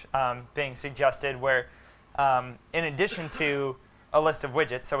approach being suggested where in addition to a list of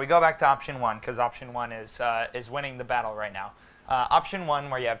widgets, so we go back to option 1 because option 1 is winning the battle right now. Option 1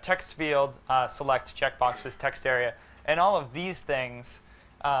 where you have text field, select checkboxes, text area, and all of these things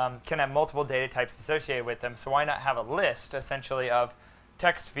can have multiple data types associated with them. So why not have a list essentially of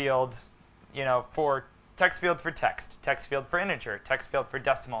text fields, for text field for text field for integer, text field for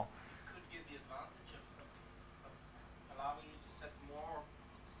decimal. Could give the advantage of allowing you to set more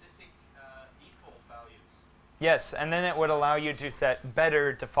specific default values. Yes, and then it would allow you to set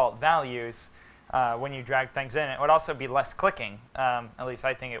better default values when you drag things in. It would also be less clicking, at least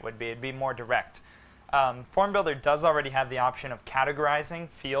I think it would be. It'd be more direct. Form Builder does already have the option of categorizing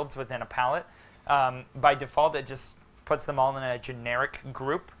fields within a palette. By default, it just puts them all in a generic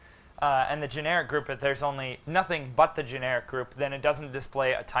group. And the generic group, if there's only nothing but the generic group, then it doesn't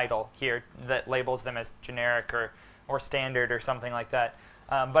display a title here that labels them as generic or standard or something like that.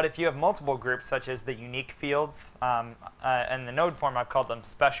 But if you have multiple groups, such as the unique fields, and the node form, I've called them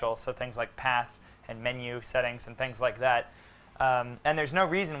special, so things like path and menu settings and things like that. And there's no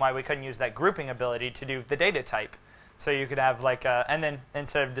reason why we couldn't use that grouping ability to do the data type. So you could have like, and then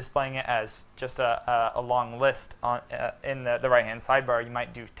instead of displaying it as just a long list in the right-hand sidebar, you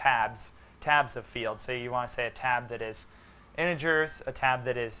might do tabs of fields. So you want to say a tab that is integers, a tab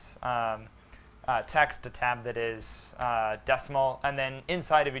that is text, a tab that is decimal, and then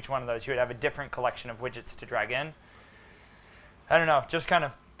inside of each one of those you would have a different collection of widgets to drag in. I don't know, just kind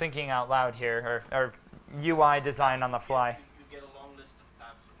of thinking out loud here, or UI design on the fly. You get a long list of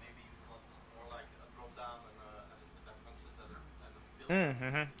tabs, so maybe you want more like a drop-down that functions as a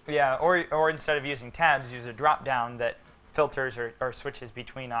filter. Yeah, or instead of using tabs, use a drop-down that filters or switches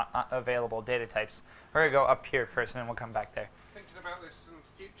between available data types. We're going to go up here first, and then we'll come back there. Thinking about this and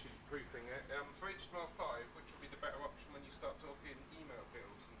future-proofing it, for HTML5, which would be the better option when you start talking email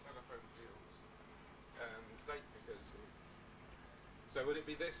fields and telephone fields and date pickers? So would it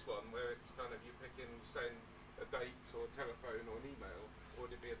be this one where it's kind of you picking, saying a date or a telephone or an email, or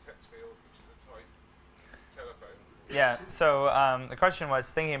would it be a text field, which is a type telephone? Yeah, so the question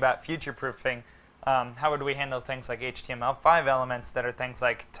was thinking about future-proofing. How would we handle things like HTML5 elements that are things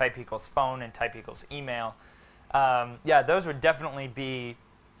like type equals phone and type equals email? Yeah, those would definitely be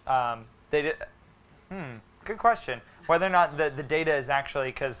data. Good question. Whether or not the data is actually,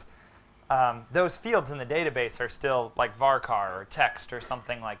 because those fields in the database are still like varchar or text or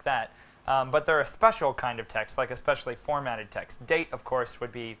something like that. But they're a special kind of text, like especially formatted text. Date, of course,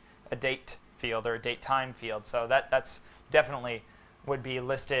 would be a date field or a date time field. So that's definitely would be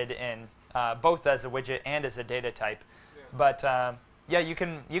listed in both as a widget and as a data type. Yeah. But yeah, you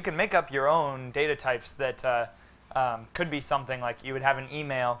can make up your own data types that could be something like you would have an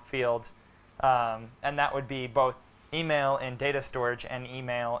email field, and that would be both email in data storage and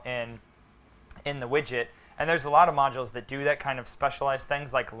email in the widget. And there's a lot of modules that do that kind of specialized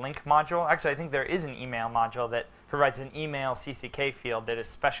things, like link module. Actually, I think there is an email module that provides an email CCK field that is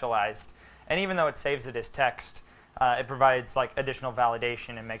specialized. And even though it saves it as text, it provides like additional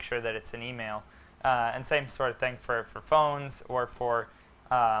validation and makes sure that it's an email. And same sort of thing for phones, or for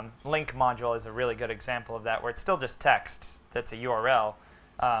link module is a really good example of that, where it's still just text that's a URL,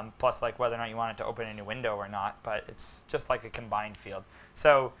 plus like whether or not you want it to open a new window or not, but it's just like a combined field.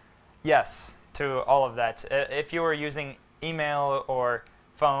 So yes to all of that. If you were using email or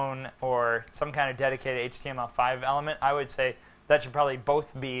phone or some kind of dedicated HTML5 element, I would say that should probably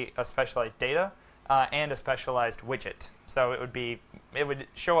both be a specialized data and a specialized widget. So it would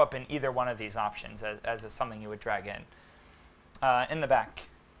show up in either one of these options as something you would drag in. In the back.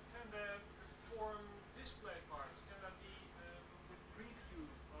 And the form display part, can that be with preview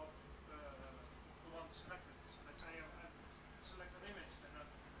of the one selected? Let's say I select an image, and that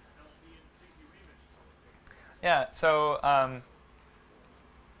will be in preview image sort of thing. Yeah, so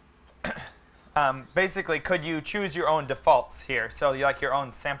basically, could you choose your own defaults here? So you like your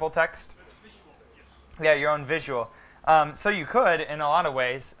own sample text? Visual, yes. Yeah, your own visual. So you could, in a lot of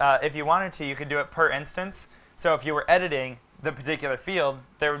ways, if you wanted to, you could do it per instance. So if you were editing the particular field,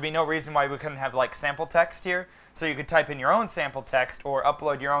 there would be no reason why we couldn't have like sample text here. So you could type in your own sample text or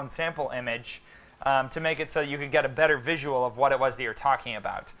upload your own sample image to make it so you could get a better visual of what it was that you're talking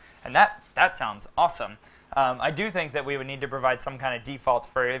about. And that sounds awesome. I do think that we would need to provide some kind of default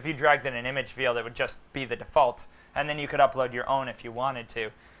for, if you dragged in an image field, it would just be the default, and then you could upload your own if you wanted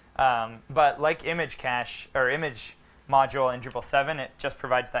to. But like image cache or image module in Drupal 7, it just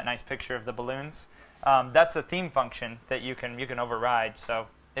provides that nice picture of the balloons. That's a theme function that you can override. So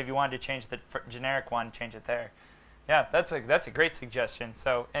if you wanted to change the generic one, change it there. Yeah, that's a great suggestion.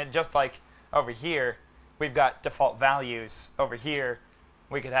 So, and just like over here, we've got default values. Over here,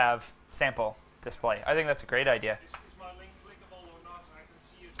 we could have sample display. I think that's a great idea. Is my link clickable or not? I can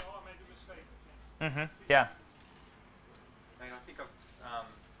see it. Oh, I made a mistake. Yeah. I mean, I think of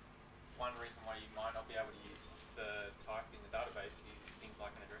one reason why you might not be able to use the type in the database is things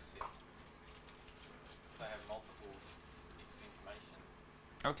like an address field. So they have multiple bits of information.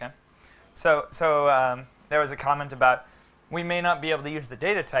 Okay. So there was a comment about we may not be able to use the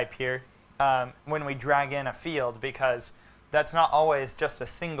data type here when we drag in a field, because that's not always just a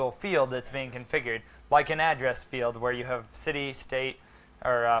single field that's being configured, like an address field where you have city, state,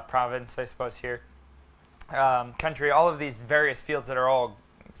 or province, I suppose here, country, all of these various fields that are all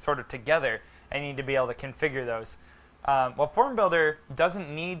sort of together, and you need to be able to configure those. Well, Form Builder doesn't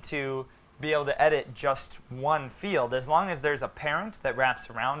need to be able to edit just one field. As long as there's a parent that wraps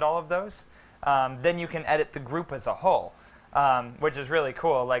around all of those, then you can edit the group as a whole, which is really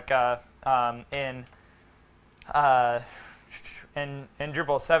cool. Like in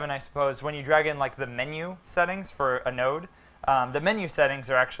Drupal 7, I suppose, when you drag in like the menu settings for a node, the menu settings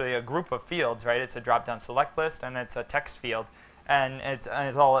are actually a group of fields, right? It's a drop-down select list, and it's a text field, and it's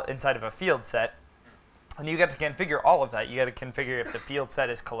all inside of a field set. And you get to configure all of that. You get to configure if the field set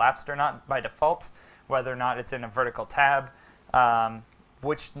is collapsed or not by default, whether or not it's in a vertical tab,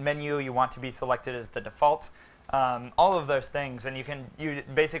 which menu you want to be selected as the default, all of those things, and you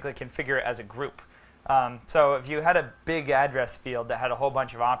basically configure it as a group. So if you had a big address field that had a whole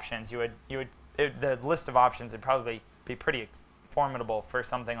bunch of options, the list of options would probably be pretty formidable for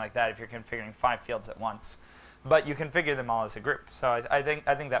something like that if you're configuring 5 fields at once. But you configure them all as a group. So I think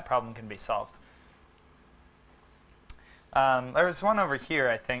that problem can be solved. There was one over here,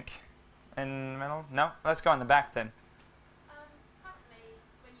 I think, in the middle. No, let's go in the back then. Currently,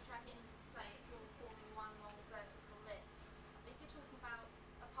 when you drag it into display, it's all forming one long vertical list. If you're talking about,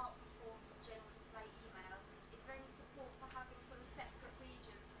 apart from forms of general display email, is there any support for having sort of separate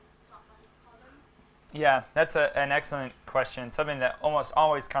regions and start having columns? Yeah, that's an excellent question. Something that almost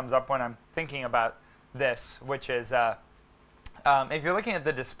always comes up when I'm thinking about this, which is if you're looking at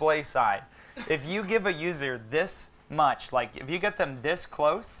the display side, if you give a user this much, like if you get them this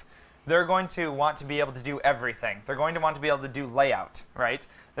close, they're going to want to be able to do everything. They're going to want to be able to do layout, right?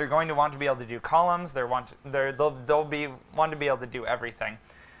 They're going to want to be able to do columns. They'll want to be able to do everything.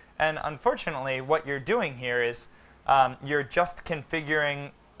 And unfortunately, what you're doing here is you're just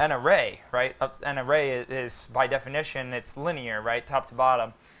configuring an array, right? An array is, by definition, it's linear, right, top to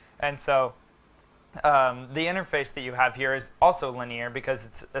bottom. And so the interface that you have here is also linear because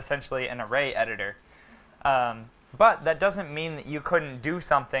it's essentially an array editor. But that doesn't mean that you couldn't do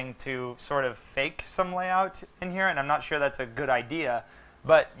something to sort of fake some layout in here, and I'm not sure that's a good idea.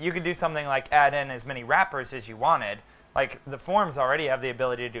 But you could do something like add in as many wrappers as you wanted. Like the forms already have the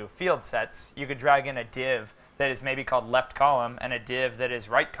ability to do field sets. You could drag in a div that is maybe called left column and a div that is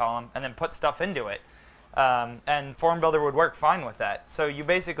right column and then put stuff into it. And Form Builder would work fine with that. So you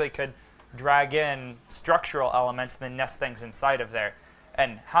basically could drag in structural elements and then nest things inside of there.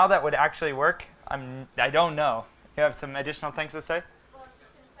 And how that would actually work, I don't know. You have some additional things to say? Well, I was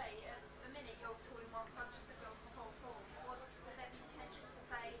just going to say, at the minute you're calling one function that builds the whole form. Would there be potential for,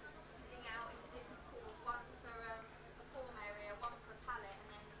 say, splitting out into different calls, one for a form area, one for a palette,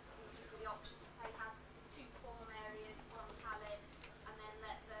 and then give people the option to, say, have two form areas, one palette, and then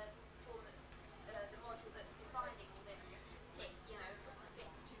let the form that's, the module that's defining all this hit, you know, sort of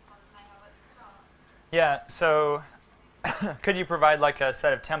fits two columns they have at the start? Yeah, so could you provide like a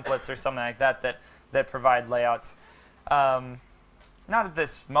set of templates or something like that that provide layouts? Not at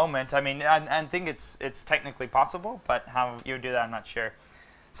this moment. I mean, I think it's technically possible, but how you would do that, I'm not sure.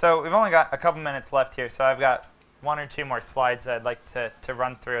 So we've only got a couple minutes left here, so I've got one or two more slides that I'd like to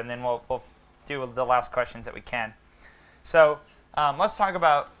run through, and then we'll do the last questions that we can. So let's talk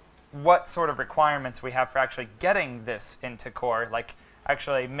about what sort of requirements we have for actually getting this into core, like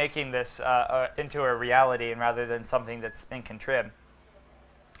actually making this into a reality and rather than something that's in contrib.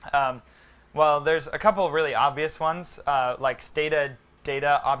 Well, there's a couple of really obvious ones, like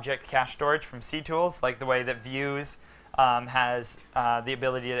data object cache storage from ctools, like the way that Views has the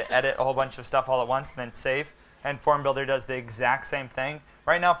ability to edit a whole bunch of stuff all at once and then save. And Form Builder does the exact same thing.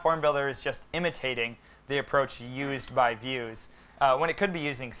 Right now, Form Builder is just imitating the approach used by Views, when it could be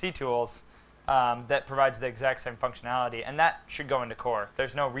using ctools that provides the exact same functionality. And that should go into core.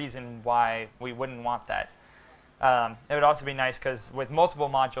 There's no reason why we wouldn't want that. It would also be nice because with multiple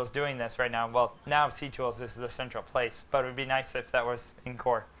modules doing this right now, well, now ctools is the central place, but it would be nice if that was in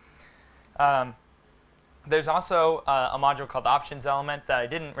core. There's also a module called Options Element that I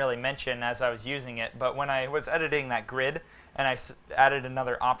didn't really mention as I was using it, but when I was editing that grid and I added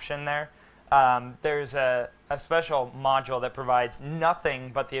another option there, there's a special module that provides nothing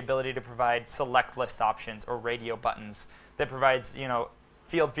but the ability to provide select list options or radio buttons that provides, you know,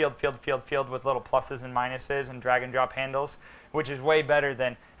 field with little pluses and minuses and drag and drop handles, which is way better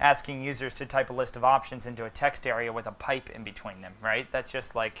than asking users to type a list of options into a text area with a pipe in between them, right? That's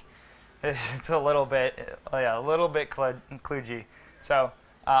just like, it's a little bit kludgy. So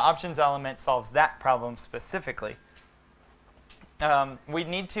Options Element solves that problem specifically. We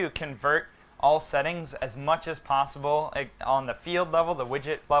need to convert all settings as much as possible on the field level, the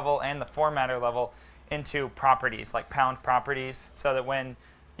widget level, and the formatter level into properties, like pound properties, so that when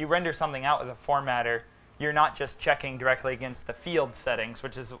you render something out with a formatter, you're not just checking directly against the field settings,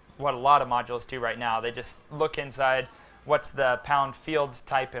 which is what a lot of modules do right now. They just look inside what's the pound field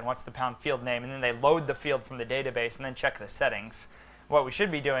type and what's the pound field name, and then they load the field from the database and then check the settings. What we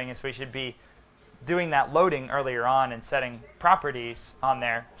should be doing is we should be doing that loading earlier on and setting properties on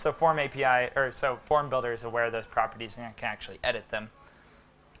there, so Form Builder is aware of those properties and can actually edit them.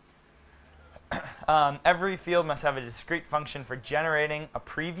 Every field must have a discrete function for generating a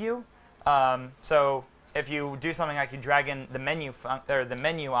preview. So if you do something like you drag in the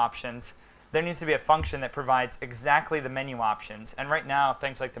menu options, there needs to be a function that provides exactly the menu options. And right now,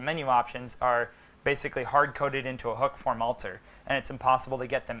 things like the menu options are basically hard-coded into a hook form alter, and it's impossible to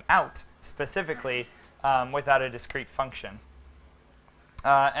get them out specifically without a discrete function.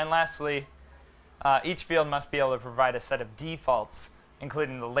 And lastly, each field must be able to provide a set of defaults,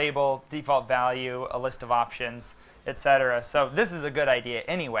 including the label, default value, a list of options, etc. So this is a good idea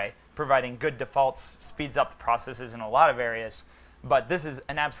anyway. Providing good defaults speeds up the processes in a lot of areas. But this is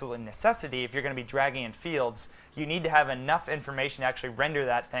an absolute necessity if you're going to be dragging in fields. You need to have enough information to actually render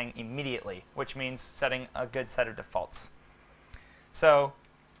that thing immediately, which means setting a good set of defaults. So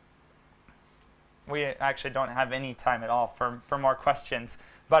we actually don't have any time at all for more questions.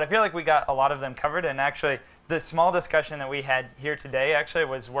 But I feel like we got a lot of them covered. And actually, the small discussion that we had here today actually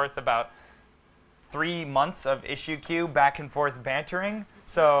was worth about 3 months of issue queue back and forth bantering.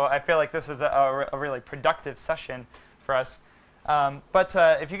 So I feel like this is a really productive session for us. But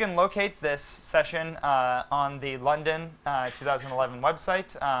if you can locate this session on the London 2011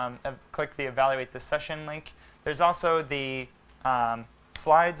 website, click the Evaluate this Session link. There's also the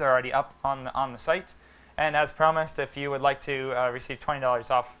slides are already up on the site. And as promised, if you would like to receive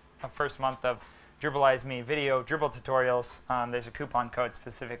 $20 off a first month of Drupalize Me video Drupal tutorials, there's a coupon code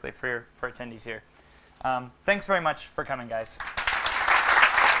specifically for attendees here. Thanks very much for coming, guys.